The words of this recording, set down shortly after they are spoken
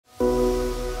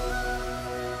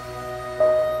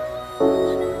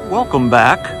Welcome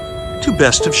back to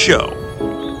Best of Show.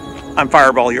 I'm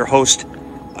Fireball, your host.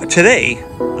 Today,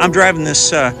 I'm driving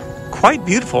this quite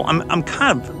beautiful. I'm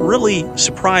kind of really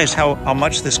surprised how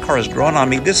much this car has grown on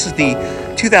me. This is the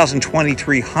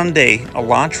 2023 Hyundai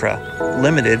Elantra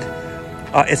Limited.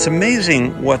 It's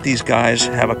amazing what these guys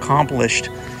have accomplished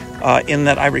in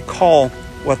that I recall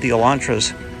what the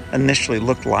Elantras initially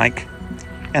looked like,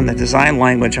 and the design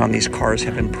language on these cars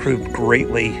have improved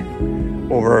greatly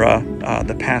over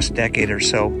the past decade or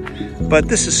so. But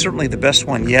this is certainly the best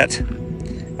one yet.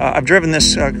 I've driven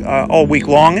this all week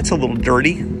long. It's a little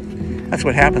dirty. That's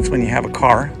what happens when you have a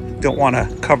car. Don't want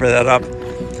to cover that up.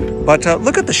 But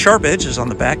look at the sharp edges on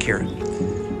the back here.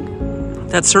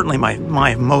 That's certainly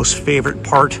my most favorite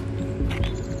part.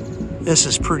 This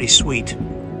is pretty sweet.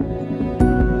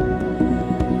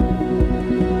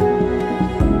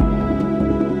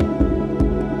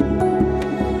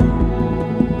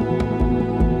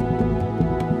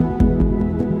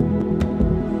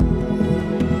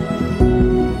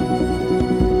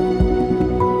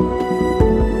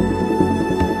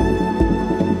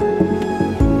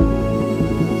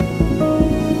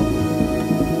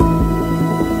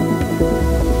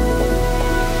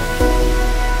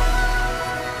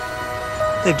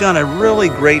 They've done a really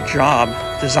great job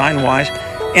design-wise,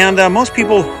 and most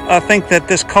people think that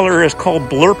this color is called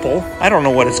blurple. I don't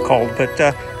know what it's called, but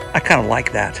I kind of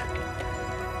like that.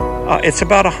 It's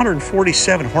about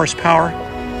 147 horsepower,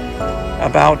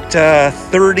 about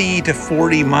 30 to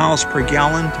 40 miles per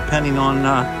gallon, depending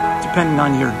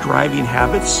on your driving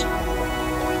habits.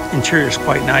 Interior is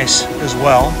quite nice as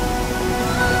well.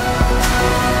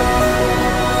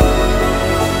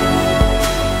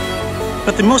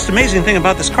 But the most amazing thing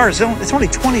about this car is it's only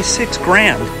 26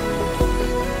 grand.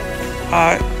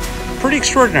 Pretty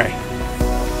extraordinary.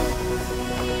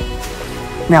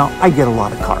 Now, I get a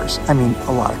lot of cars. I mean,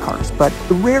 a lot of cars, but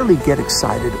I rarely get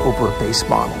excited over a base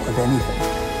model of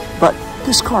anything. But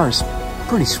this car is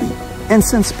pretty sweet. And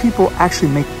since people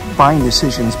actually make buying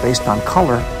decisions based on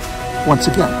color, once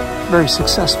again, very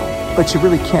successful. But you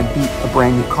really can't beat a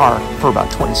brand new car for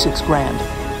about 26 grand.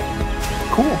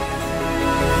 Cool.